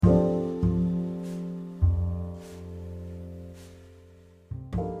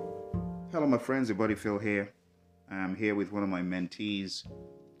my friends, your buddy Phil here. I'm here with one of my mentees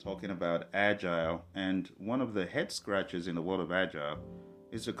talking about Agile, and one of the head scratchers in the world of Agile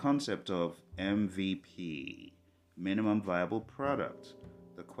is the concept of MVP, minimum viable product,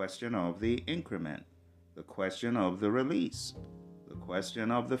 the question of the increment, the question of the release, the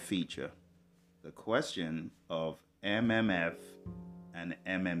question of the feature, the question of MMF and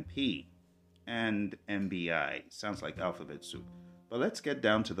MMP, and MBI. Sounds like alphabet soup. But let's get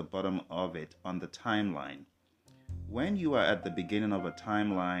down to the bottom of it on the timeline. When you are at the beginning of a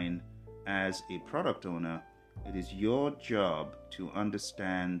timeline as a product owner, it is your job to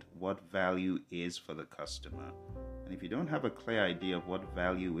understand what value is for the customer. And if you don't have a clear idea of what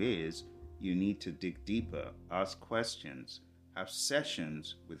value is, you need to dig deeper, ask questions, have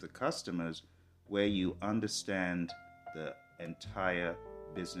sessions with the customers where you understand the entire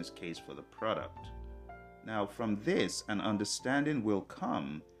business case for the product. Now, from this, an understanding will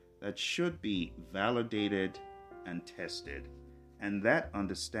come that should be validated and tested. And that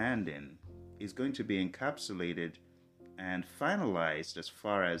understanding is going to be encapsulated and finalized as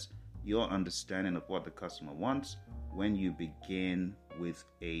far as your understanding of what the customer wants when you begin with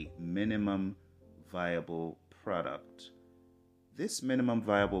a minimum viable product. This minimum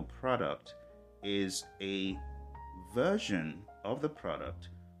viable product is a version of the product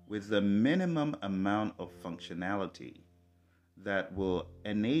with the minimum amount of functionality that will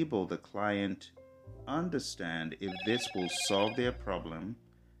enable the client understand if this will solve their problem,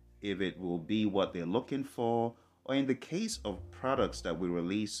 if it will be what they're looking for, or in the case of products that we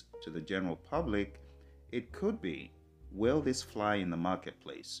release to the general public, it could be, will this fly in the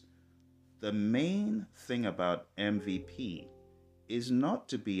marketplace? The main thing about MVP is not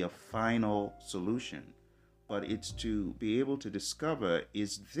to be a final solution, but it's to be able to discover,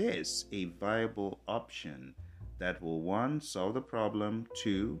 is this a viable option that will, one, solve the problem,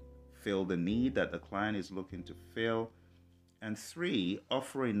 two, fill the need that the client is looking to fill, and three,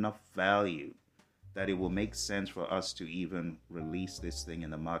 offer enough value that it will make sense for us to even release this thing in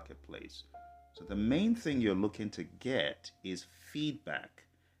the marketplace. So the main thing you're looking to get is feedback.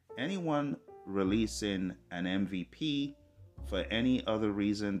 Anyone releasing an MVP for any other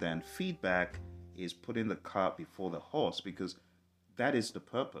reason than feedback is putting the cart before the horse, because that is the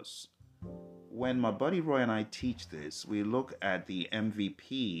purpose. When my buddy Roy and I teach this, we look at the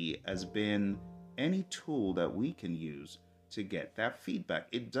MVP as being any tool that we can use to get that feedback.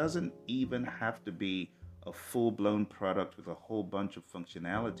 It doesn't even have to be a full-blown product with a whole bunch of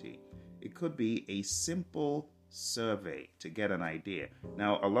functionality. It could be a simple survey to get an idea.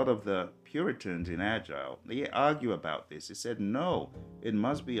 Now, a lot of the Puritans in Agile, they argue about this. They said, no, it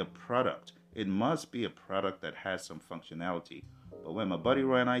must be a product. It must be a product that has some functionality. But when my buddy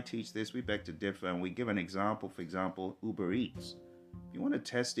Roy and I teach this, we beg to differ, and we give an example. For example, Uber Eats. If you want to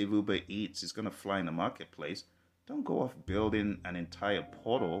test if Uber Eats is going to fly in the marketplace, don't go off building an entire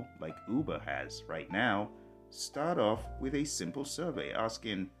portal like Uber has right now. Start off with a simple survey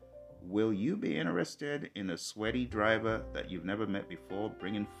asking, will you be interested in a sweaty driver that you've never met before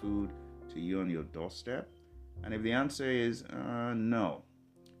bringing food to you on your doorstep? And if the answer is no,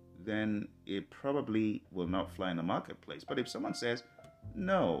 then it probably will not fly in the marketplace. But if someone says,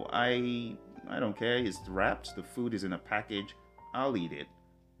 no, I don't care, it's wrapped, the food is in a package, I'll eat it,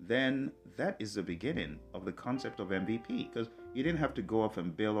 then that is the beginning of the concept of MVP, because you didn't have to go off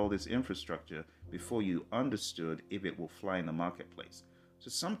and build all this infrastructure before you understood if it will fly in the marketplace.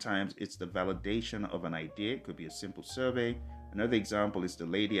 So sometimes it's the validation of an idea. It could be a simple survey. Another example is the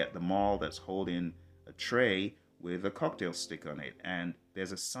lady at the mall that's holding a tray with a cocktail stick on it, and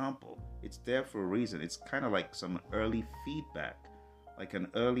there's a sample. It's there for a reason. It's kind of like some early feedback, like an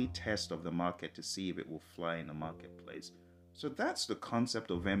early test of the market to see if it will fly in the marketplace. So that's the concept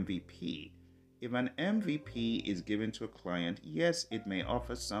of MVP. If an MVP is given to a client, yes, it may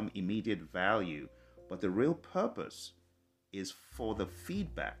offer some immediate value, but the real purpose is for the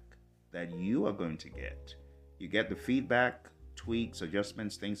feedback that you are going to get. You get the feedback, tweaks,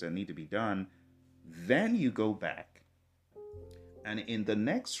 adjustments, things that need to be done. Then you go back, and in the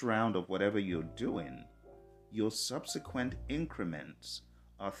next round of whatever you're doing, your subsequent increments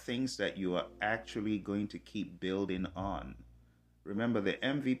are things that you are actually going to keep building on. Remember, the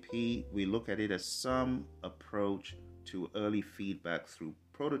MVP, we look at it as some approach to early feedback through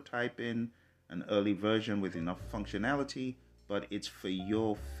prototyping, an early version with enough functionality, but it's for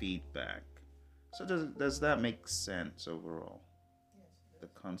your feedback. So does that make sense overall? Yes. The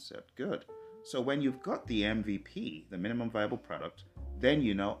concept, good. So when you've got the MVP, the minimum viable product, then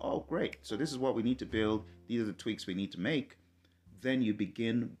you know, oh, great. So this is what we need to build. These are the tweaks we need to make. Then you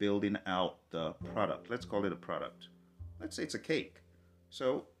begin building out the product. Let's call it a product. Let's say it's a cake.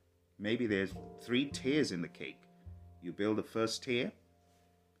 So Maybe there's 3 tiers in the cake. You build the first tier.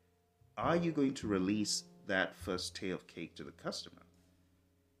 Are you going to release that first tier of cake to the customer?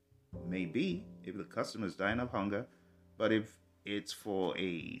 Maybe, if the customer is dying of hunger, but if it's for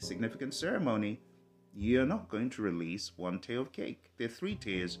a significant ceremony, you're not going to release 1 tier of cake. There are 3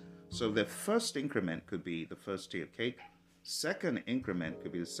 tiers, so the first increment could be the first tier of cake, second increment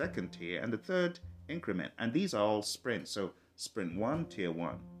could be the second tier, and the third increment. And these are all sprints. So sprint 1, tier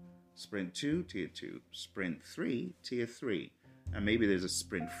 1, sprint 2, tier 2, sprint 3, tier 3, and maybe there's a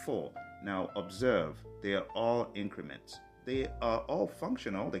sprint 4. Now observe, they are all increments. They are all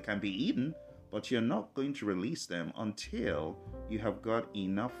functional, they can be eaten, but you're not going to release them until you have got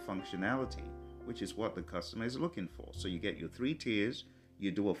enough functionality, which is what the customer is looking for. So you get your 3 tiers, you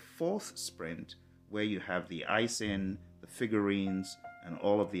do a 4th sprint where you have the icing, the figurines, and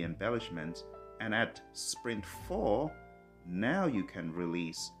all of the embellishments. And at sprint 4, now you can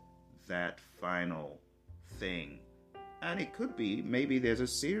release that final thing. And it could be, maybe there's a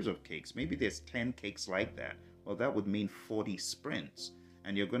series of cakes. Maybe there's 10 cakes like that. Well, that would mean 40 sprints.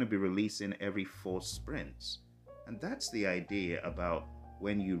 And you're going to be releasing every 4 sprints. And that's the idea about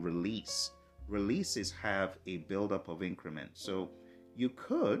when you release. Releases have a buildup of increments. So you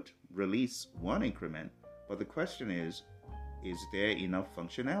could release 1 increment, but the question is there enough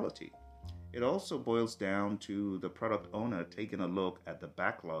functionality? It also boils down to the product owner taking a look at the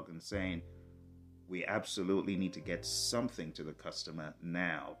backlog and saying, we absolutely need to get something to the customer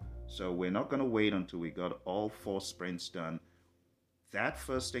now. So we're not going to wait until we got all 4 sprints done. That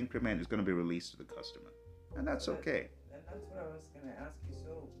first increment is going to be released to the customer. And that's okay. And that's what I was going to ask you.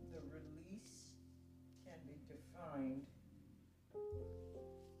 So the release can be defined,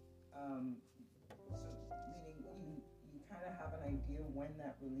 so meaning you kind of have an idea when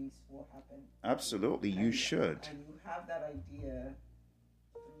that release will happen? Absolutely, you should. And you have that idea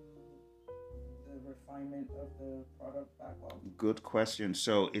the refinement of the product backlog? Good question.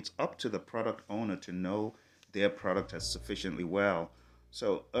 So it's up to the product owner to know their product as sufficiently well.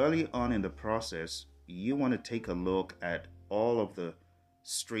 So early on in the process, you want to take a look at all of the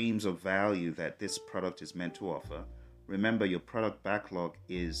streams of value that this product is meant to offer. Remember, your product backlog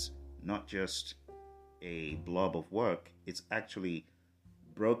is not just a blob of work. It's actually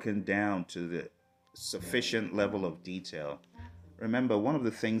broken down to the sufficient level of detail. Remember, one of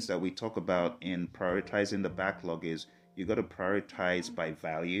the things that we talk about in prioritizing the backlog is you got to prioritize by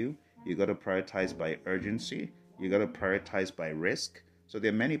value, you got to prioritize by urgency, you got to prioritize by risk. So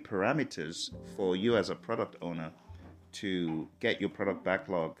there are many parameters for you as a product owner to get your product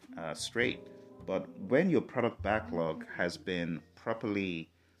backlog straight. But when your product backlog has been properly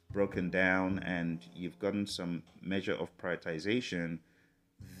broken down and you've gotten some measure of prioritization,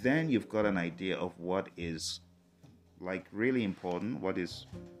 then you've got an idea of what is like really important, what is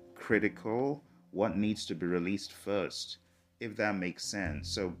critical, what needs to be released first, if that makes sense.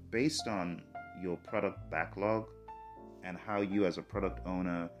 So based on your product backlog and how you as a product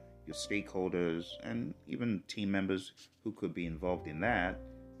owner, your stakeholders, and even team members who could be involved in that,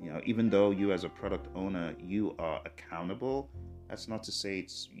 even though you as a product owner, you are accountable, that's not to say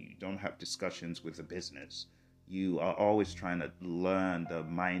you don't have discussions with the business. You are always trying to learn the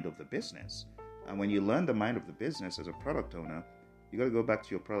mind of the business. And when you learn the mind of the business as a product owner, you got to go back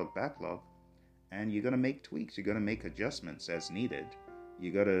to your product backlog and you're going to make tweaks. You're going to make adjustments as needed.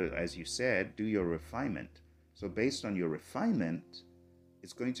 You got to, as you said, do your refinement. So based on your refinement,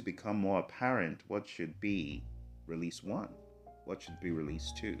 it's going to become more apparent what should be release 1, what should be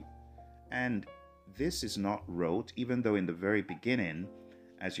release 2. And this is not rote, even though in the very beginning,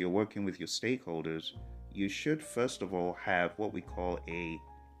 as you're working with your stakeholders, you should first of all have what we call a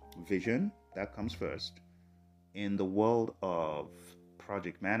vision. That comes first. In the world of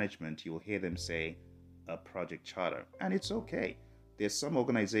project management, you'll hear them say a project charter. And it's okay. There's some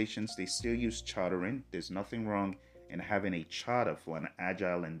organizations, they still use chartering. There's nothing wrong in having a charter for an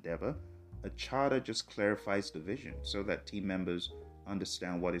agile endeavor. A charter just clarifies the vision so that team members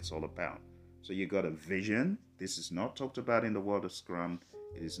understand what it's all about. So you got a vision. This is not talked about in the world of Scrum.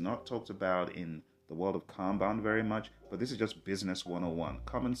 It is not talked about in the world of Kanban very much, but this is just business 101,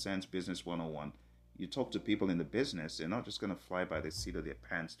 common sense business 101. You talk to people in the business, they're not just going to fly by the seat of their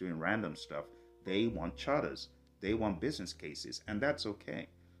pants doing random stuff. They want charters. They want business cases, and that's okay.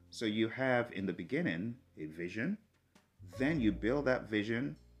 So you have in the beginning a vision, then you build that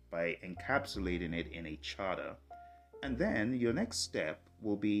vision by encapsulating it in a charter, and then your next step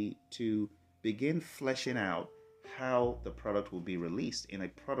will be to begin fleshing out how the product will be released in a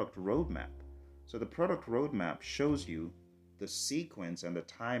product roadmap. So the product roadmap shows you the sequence and the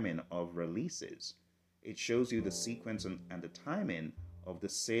timing of releases. It shows you the sequence and the timing of the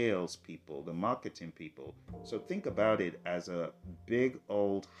sales people, the marketing people. So think about it as a big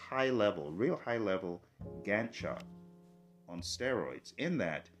old high level, real high level Gantt chart on steroids, in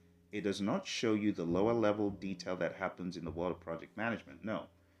that it does not show you the lower level detail that happens in the world of project management. No.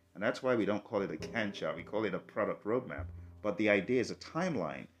 And that's why we don't call it a Gantt chart, we call it a product roadmap. But the idea is a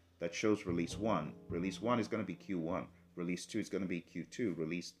timeline that shows release 1. Release 1 is going to be Q1. Release 2 is going to be Q2.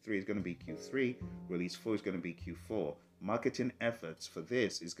 Release 3 is going to be Q3. Release 4 is going to be Q4. Marketing efforts for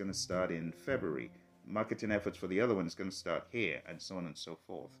this is going to start in February. Marketing efforts for the other one is going to start here, and so on and so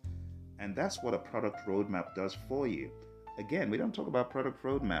forth. And that's what a product roadmap does for you. Again, we don't talk about product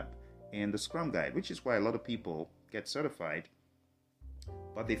roadmap in the Scrum Guide, which is why a lot of people get certified,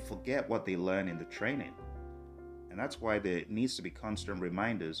 but they forget what they learn in the training. And that's why there needs to be constant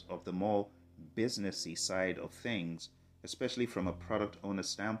reminders of the more businessy side of things, especially from a product owner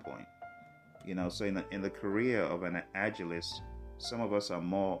standpoint. So in the career of an Agilist, some of us are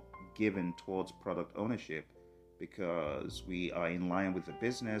more given towards product ownership because we are in line with the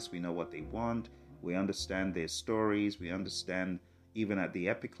business, we know what they want, we understand their stories, we understand even at the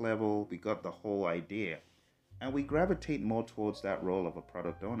epic level, we got the whole idea. And we gravitate more towards that role of a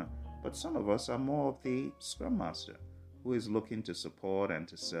product owner. But some of us are more of the Scrum Master, who is looking to support and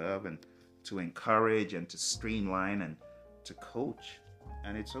to serve and to encourage and to streamline and to coach.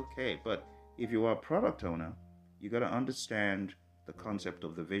 And it's okay. But if you are a product owner, you got to understand the concept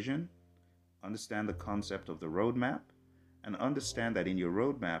of the vision, understand the concept of the roadmap, and understand that in your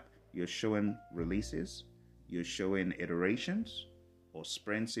roadmap, you're showing releases, you're showing iterations or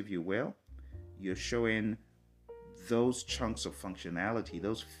sprints, if you will. You're showing those chunks of functionality,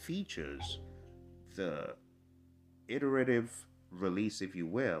 those features, the iterative release, if you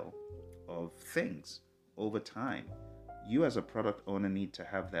will, of things over time. You as a product owner need to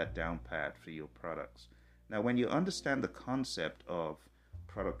have that down pat for your products. Now, when you understand the concept of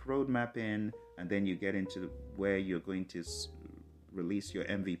product road mapping, and then you get into where you're going to release your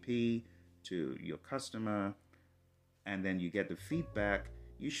MVP to your customer, and then you get the feedback,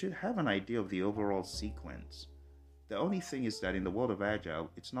 you should have an idea of the overall sequence. The only thing is that in the world of Agile,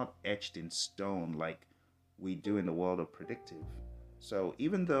 it's not etched in stone like we do in the world of predictive. So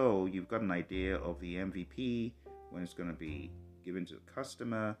even though you've got an idea of the MVP, when it's going to be given to the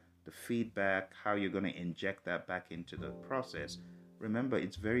customer, the feedback, how you're going to inject that back into the process, remember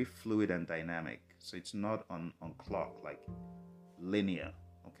it's very fluid and dynamic. So it's not on clock, like linear,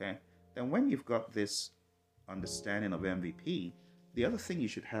 okay? Then when you've got this understanding of MVP, the other thing you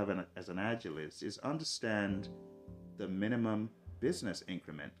should have as an Agilist is understand the minimum business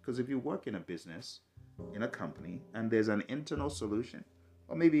increment. Because if you work in a business, in a company, and there's an internal solution,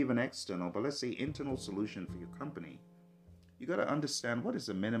 or maybe even external, but let's say internal solution for your company, you got to understand what is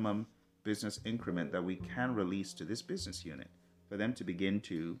the minimum business increment that we can release to this business unit for them to begin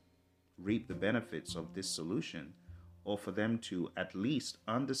to reap the benefits of this solution, or for them to at least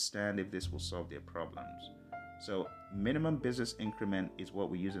understand if this will solve their problems. So minimum business increment is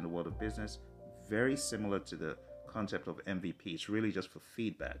what we use in the world of business, very similar to the concept of MVP. It's really just for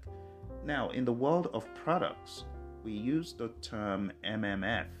feedback. Now, in the world of products, we use the term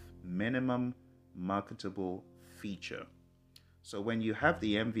MMF, minimum marketable feature. So when you have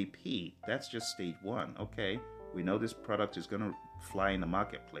the MVP, that's just stage 1. Okay, we know this product is going to fly in the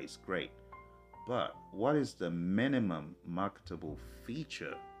marketplace. Great. But what is the minimum marketable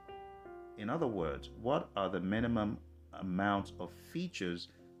feature? In other words, what are the minimum amounts of features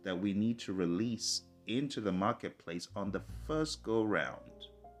that we need to release into the marketplace on the first go round?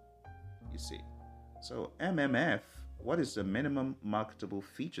 You see. So MMF, what is the minimum marketable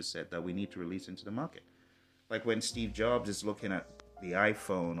feature set that we need to release into the market? Like when Steve Jobs is looking at the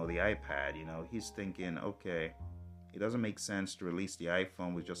iPhone or the iPad, he's thinking, okay, it doesn't make sense to release the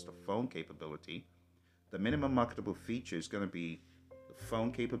iPhone with just a phone capability. The minimum marketable feature is going to be the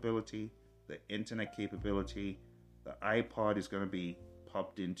phone capability, the internet capability. The iPod is going to be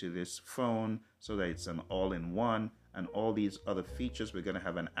popped into this phone so that it's an all-in-one, and all these other features. We're going to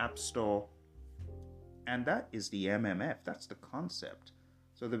have an app store. And that is the MMF. That's the concept.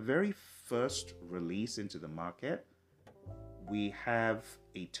 So the very first release into the market, we have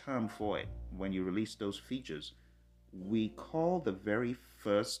a term for it. When you release those features, we call the very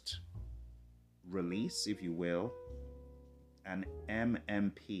first release, if you will, an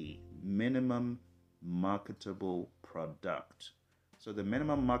MMP, minimum marketable product. So the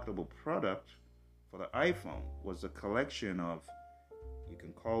minimum marketable product for the iPhone was a collection of, you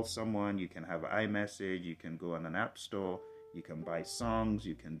can call someone, you can have iMessage, you can go on an app store, you can buy songs,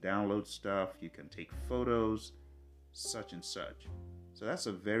 you can download stuff, you can take photos, such and such. So that's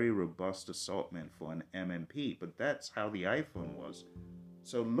a very robust assortment for an MMP, but that's how the iPhone was.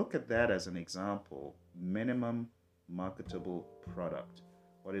 So look at that as an example. Minimum marketable product.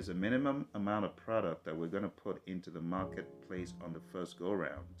 What is the minimum amount of product that we're going to put into the marketplace on the first go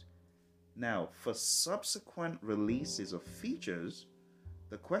round? Now, for subsequent releases of features,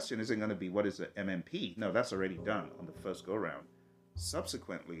 the question isn't going to be what is the MMP? No, that's already done on the first go round.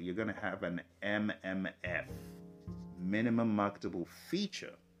 Subsequently, you're going to have an MMF, minimum marketable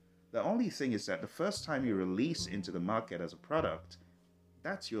feature. The only thing is that the first time you release into the market as a product,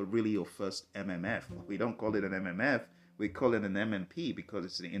 that's really your first MMF. We don't call it an MMF, we call it an MMP because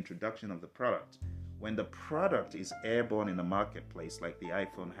it's the introduction of the product. When the product is airborne in the marketplace, like the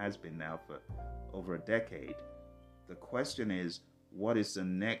iPhone has been now for over a decade, the question is, what is the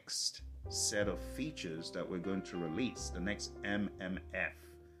next set of features that we're going to release, the next MMF?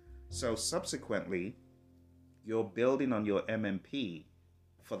 So subsequently, you're building on your MMP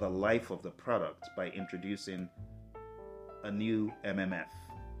for the life of the product by introducing a new MMF.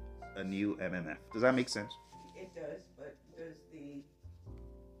 A new MMF. Does that make sense? It does, but does the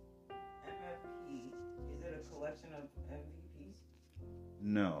MFP, is it a collection of MVPs?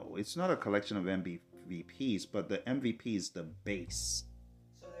 No, it's not a collection of MVPs, but the MVP is the base.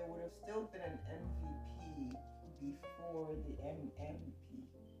 So there would have still been an MVP before the MMP.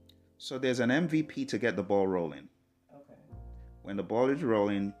 So there's an MVP to get the ball rolling. Okay. When the ball is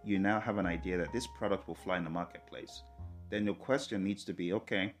rolling, you now have an idea that this product will fly in the marketplace. Then your question needs to be,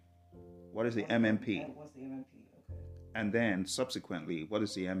 okay, what is the MMP? What's the MMP? Okay. And then subsequently, what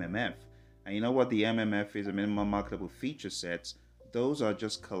is the MMF? And you know what the MMF is, a minimum marketable feature sets. Those are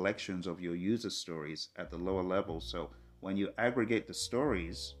just collections of your user stories at the lower level. So when you aggregate the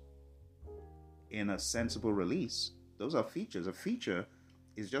stories in a sensible release, those are features. A feature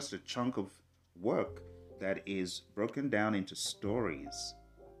is just a chunk of work that is broken down into stories,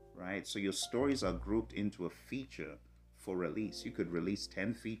 right? So your stories are grouped into a feature for release. You could release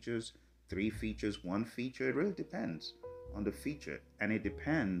 10 features, 3 features, 1 feature. It really depends on the feature, and it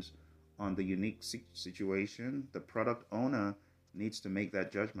depends on the unique situation. The product owner needs to make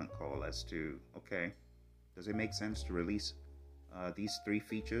that judgment call as to, okay, does it make sense to release these 3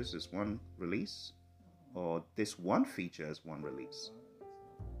 features as one release, or this one feature as one release?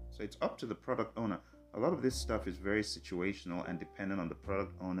 So it's up to the product owner. A lot of this stuff is very situational and dependent on the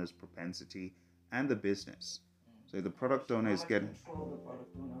product owner's propensity and the business. So the product owner is getting control the product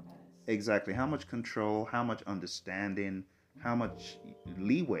owner has. Exactly how much control, how much understanding, how much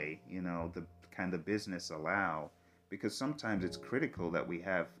leeway, the kind of business allow, because sometimes it's critical that we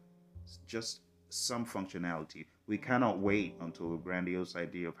have just some functionality. We cannot wait until the grandiose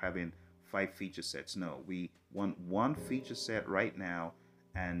idea of having 5 feature sets. No, we want 1 feature set right now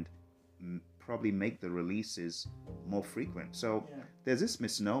and probably make the releases more frequent. So there's this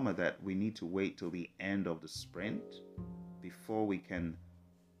misnomer that we need to wait till the end of the sprint before we can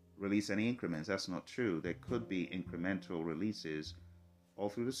release any increments. That's not true. There could be incremental releases all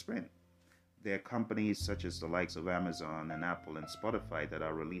through the sprint. There are companies such as the likes of Amazon and Apple and Spotify that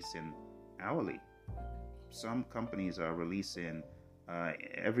are releasing hourly. Some companies are releasing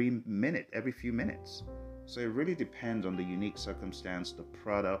every minute, every few minutes. So it really depends on the unique circumstance, the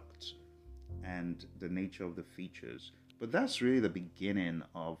product, and the nature of the features. But that's really the beginning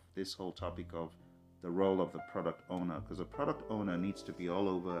of this whole topic of the role of the product owner, because the product owner needs to be all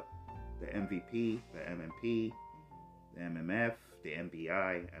over the MVP, the MMP, the MMF, the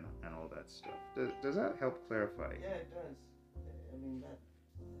MBI, and all that stuff. Does that help clarify? Yeah, it does. I mean, that's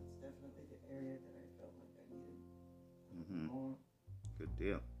definitely the area that I felt like I needed more. Good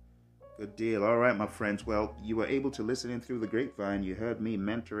deal. Good deal. All right, my friends. Well, you were able to listen in through the grapevine. You heard me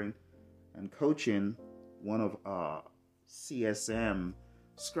mentoring and coaching one of our CSM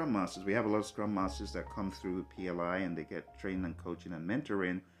Scrum Masters. We have a lot of Scrum Masters that come through PLI and they get trained and coaching and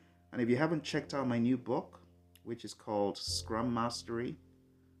mentoring. And if you haven't checked out my new book, which is called Scrum Mastery,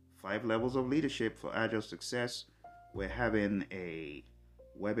 5 Levels of Leadership for Agile Success, we're having a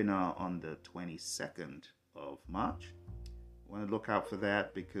webinar on the 22nd of March. I want to look out for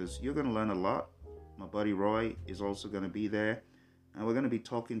that because you're going to learn a lot. My buddy Roy is also going to be there. And we're going to be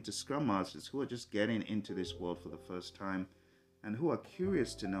talking to Scrum Masters who are just getting into this world for the first time and who are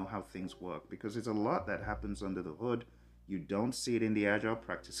curious to know how things work, because there's a lot that happens under the hood. You don't see it in the Agile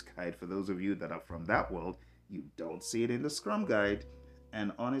Practice Guide. For those of you that are from that world, you don't see it in the Scrum Guide.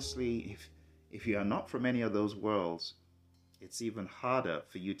 And honestly, if you are not from any of those worlds, it's even harder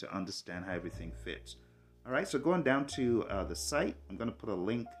for you to understand how everything fits. All right, so going down to the site, I'm going to put a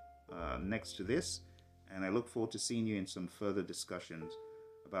link next to this, and I look forward to seeing you in some further discussions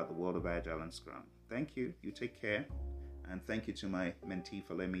about the world of Agile and Scrum. Thank you. You take care. And thank you to my mentee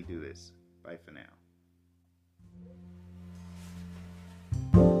for letting me do this. Bye for now.